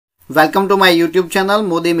Welcome to my YouTube channel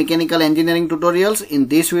Modi Mechanical Engineering Tutorials. In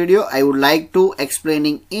this video I would like to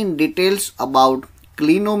explaining in details about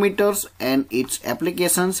clinometers and its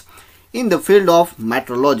applications in the field of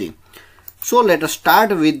metrology. So let us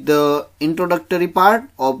start with the introductory part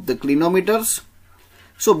of the clinometers.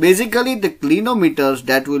 So basically the clinometers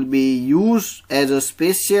that will be used as a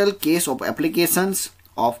special case of applications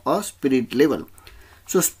of a spirit level.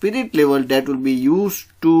 So spirit level that will be used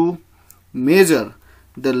to measure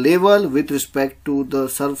the level with respect to the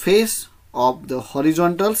surface of the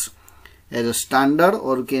horizontals as a standard,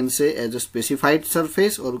 or you can say as a specified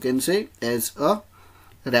surface, or you can say as a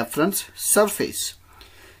reference surface.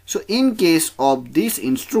 So in case of this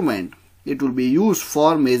instrument, it will be used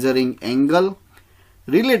for measuring angle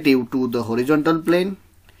relative to the horizontal plane,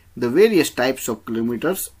 the various types of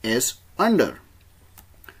clinometers as under.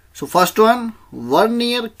 So first one,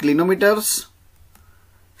 vernier clinometers.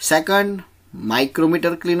 Second,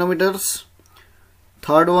 micrometer clinometers.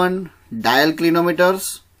 Third one, dial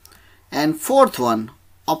clinometers. And fourth one,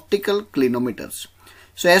 optical clinometers.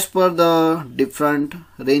 So as per the different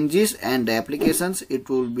ranges and the applications, it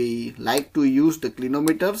will be like to use the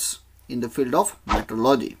clinometers in the field of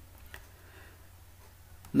metrology.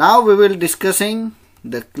 Now we will discussing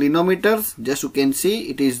the clinometers. Just you can see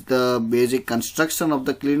it is the basic construction of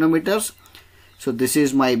the clinometers. So this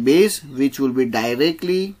is my base, which will be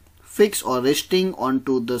directly fixed or resting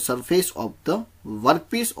onto the surface of the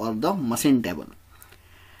workpiece or the machine table.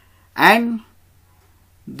 And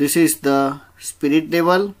this is the spirit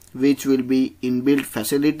level, which will be inbuilt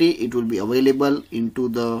facility. It will be available into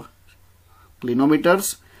the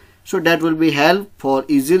clinometers. So that will be help for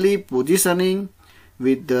easily positioning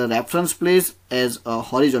with the reference place as a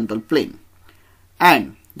horizontal plane.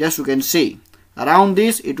 And just you can see around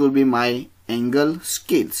this, it will be my angle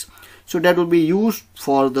scales. So that will be used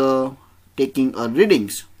for the taking a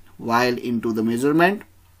readings while into the measurement.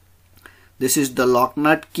 This is the lock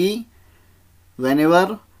nut key.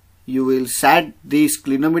 Whenever you will set these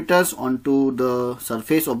clinometers onto the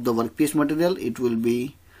surface of the workpiece material, it will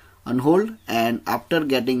be unhold, and after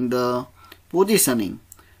getting the positioning,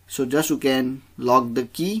 so just you can lock the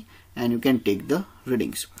key and you can take the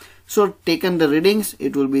readings. So taken the readings,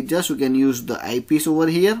 it will be just you can use the eyepiece over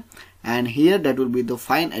here, and here that will be the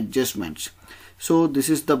fine adjustments. So this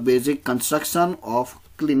is the basic construction of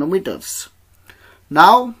clinometers.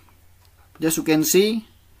 Now just you can see,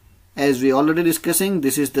 as we already discussing,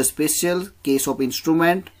 this is the special case of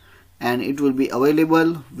instrument, and it will be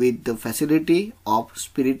available with the facility of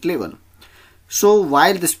spirit level. So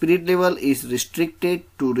while the spirit level is restricted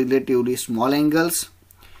to relatively small angles,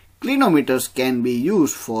 clinometers can be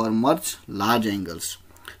used for much large angles.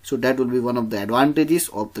 So that will be one of the advantages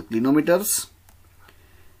of the clinometers.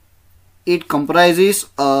 It comprises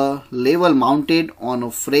a level mounted on a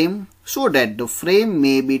frame so that the frame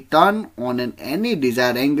may be turned on any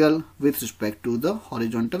desired angle with respect to the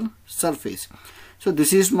horizontal surface. So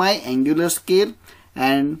this is my angular scale,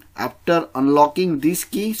 and after unlocking this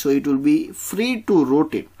key, so it will be free to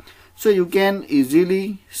rotate. So you can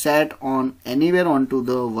easily set on anywhere onto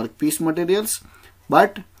the workpiece materials,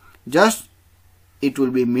 but just it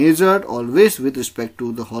will be measured always with respect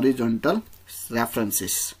to the horizontal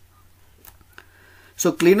references.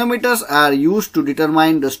 So clinometers are used to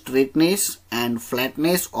determine the straightness and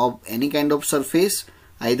flatness of any kind of surface.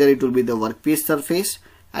 Either it will be the workpiece surface,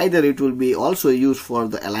 either it will be also used for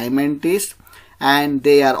the alignment test, and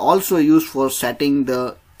they are also used for setting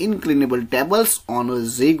the inclinable tables on a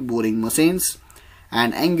zig boring machines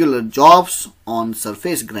and angular jobs on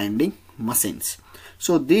surface grinding machines.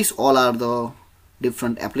 So these all are the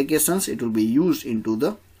different applications it will be used into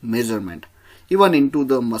the measurement, even into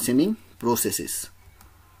the machining processes.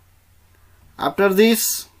 After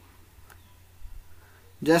this,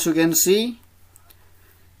 just you can see,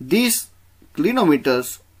 these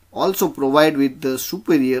clinometers also provide with the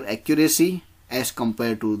superior accuracy as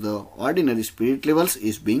compared to the ordinary spirit levels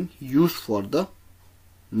is being used for the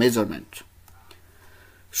measurement.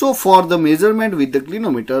 So for the measurement with the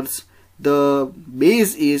clinometers, the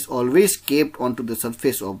base is always kept onto the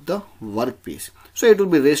surface of the workpiece. So it will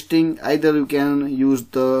be resting. Either you can use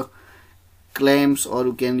the clamps or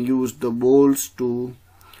you can use the bolts to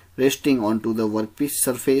resting onto the workpiece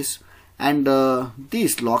surface, and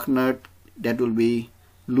this lock nut that will be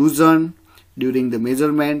loosened during the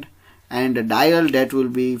measurement, and the dial that will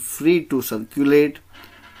be free to circulate,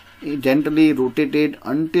 gently rotated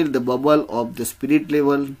until the bubble of the spirit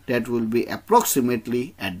level that will be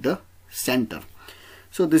approximately at the center.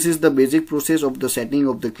 So this is the basic process of the setting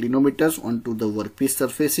of the clinometers onto the workpiece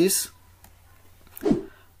surfaces.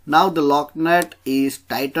 Now the lock nut is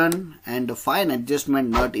tightened and the fine adjustment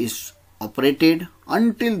nut is operated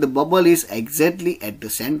until the bubble is exactly at the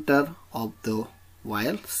center of the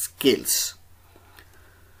wire scales.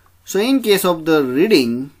 So in case of the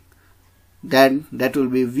reading, then that will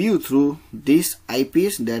be viewed through this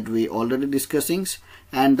eyepiece that we already discussing,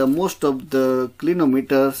 and the most of the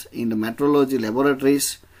clinometers in the metrology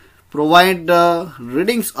laboratories provide the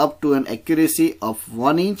readings up to an accuracy of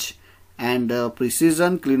 1 inch, and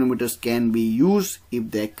precision clinometers can be used if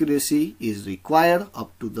the accuracy is required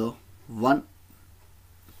up to the 1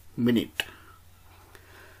 minute.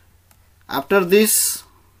 After this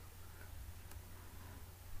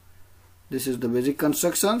is the basic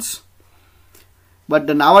constructions. But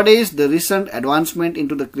nowadays the recent advancement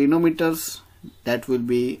into the clinometers that will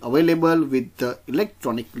be available with the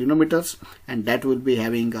electronic clinometers, and that will be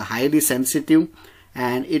having a highly sensitive,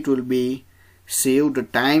 and it will be save the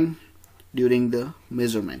time during the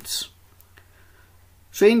measurements.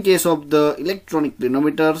 So in case of the electronic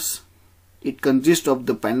clinometers, it consists of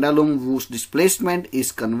the pendulum whose displacement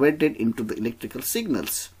is converted into the electrical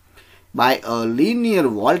signals by a linear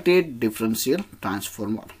voltage differential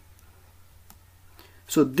transformer.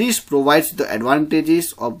 So this provides the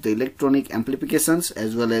advantages of the electronic amplifications,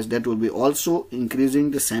 as well as that will be also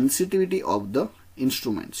increasing the sensitivity of the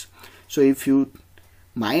instruments. So if you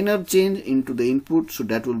minor change into the input, so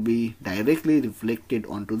that will be directly reflected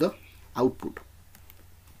onto the output.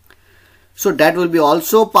 So that will be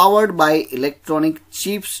also powered by electronic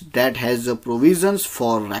chips that has the provisions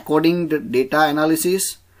for recording the data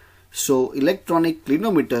analysis. So electronic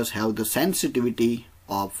clinometers have the sensitivity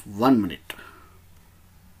of 1 minute.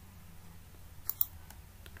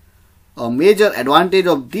 A major advantage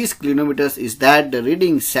of these clinometers is that the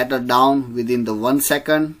readings settle down within the 1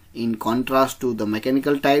 second, in contrast to the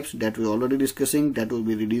mechanical types that we already discussing, that will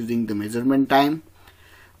be reducing the measurement time,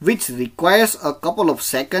 which requires a couple of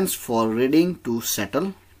seconds for reading to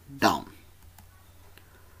settle down.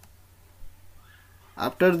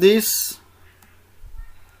 After this,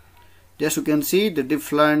 just you can see the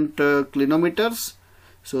different clinometers.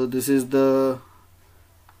 So this is the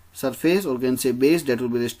surface, or you can say base, that will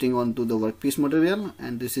be resting onto the workpiece material,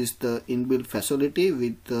 and this is the inbuilt facility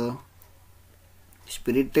with the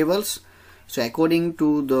spirit tables. So according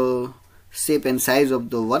to the shape and size of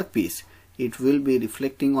the workpiece, it will be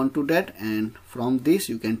reflecting onto that, and from this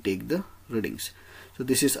you can take the readings. So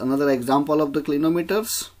this is another example of the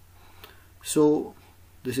clinometers. So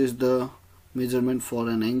this is the measurement for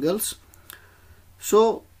an angles.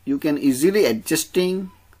 So you can easily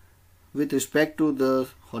adjusting with respect to the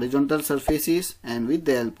horizontal surfaces, and with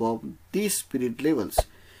the help of these spirit levels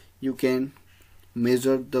you can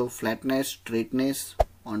measure the flatness, straightness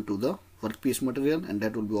onto the workpiece material, and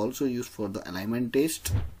that will be also used for the alignment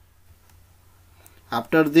test.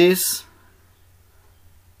 After this,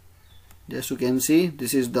 just you can see,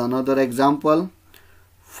 this is the another example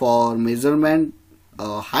for measurement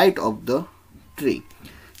height of the tree.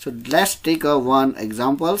 So let's take one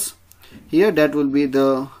examples. Here that will be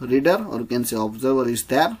the reader, or you can say observer is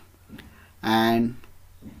there, and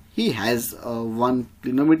he has 1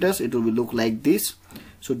 clinometers. It will be look like this.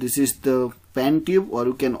 So this is the pen tube, or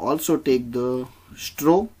you can also take the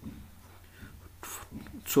straw.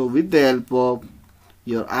 So with the help of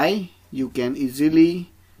your eye you can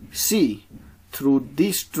easily see through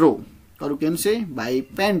this straw, or you can say by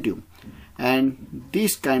pen tube, and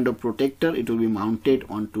this kind of protector, it will be mounted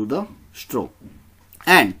onto the straw,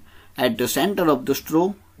 and at the center of the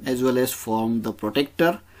straw as well as from the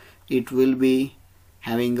protector, it will be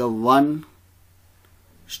having a 1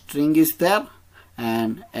 string is there,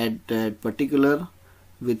 and at that particular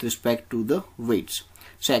with respect to the weights.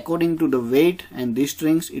 So according to the weight and these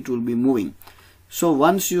strings, it will be moving. So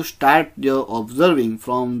once you start your observing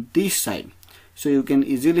from this side, so you can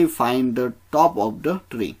easily find the top of the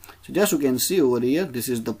tree. So just you can see over here, this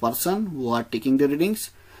is the person who are taking the readings.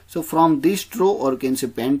 So from this straw, or you can say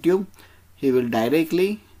pen tube, he will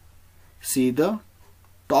directly see the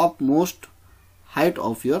topmost height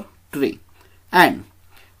of your tree, and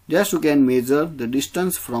just you can measure the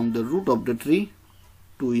distance from the root of the tree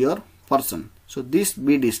to your person. So this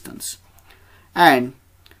be distance, and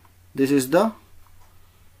this is the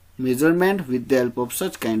measurement with the help of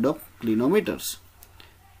such kind of clinometers.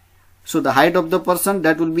 So the height of the person,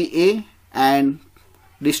 that will be A, and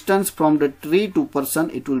distance from the tree to person,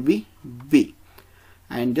 it will be B,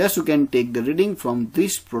 and just you can take the reading from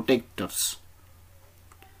these protectors.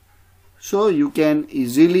 So you can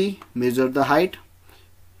easily measure the height.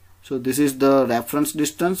 So this is the reference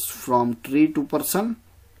distance from tree to person,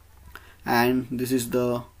 and this is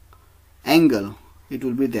the angle, it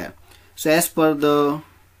will be there. So as per the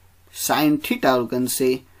sine theta, you can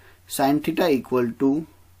say sine theta equal to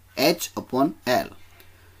h upon L.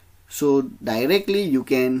 So directly you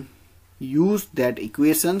can use that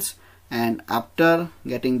equations, and after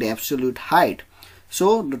getting the absolute height,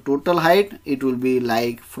 so the total height, it will be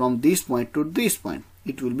like from this point to this point,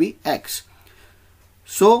 it will be x.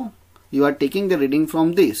 So you are taking the reading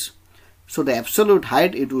from this, so the absolute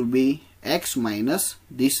height, it will be x minus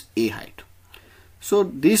this a height. So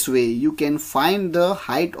this way you can find the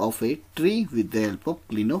height of a tree with the help of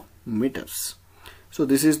clinometers. So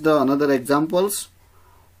this is the another examples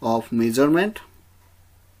of measurement.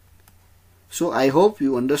 So I hope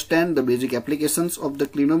you understand the basic applications of the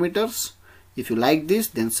clinometers. If you like this,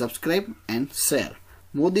 then subscribe and share.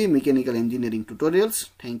 Modi Mechanical Engineering Tutorials.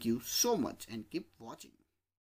 Thank you so much and keep watching.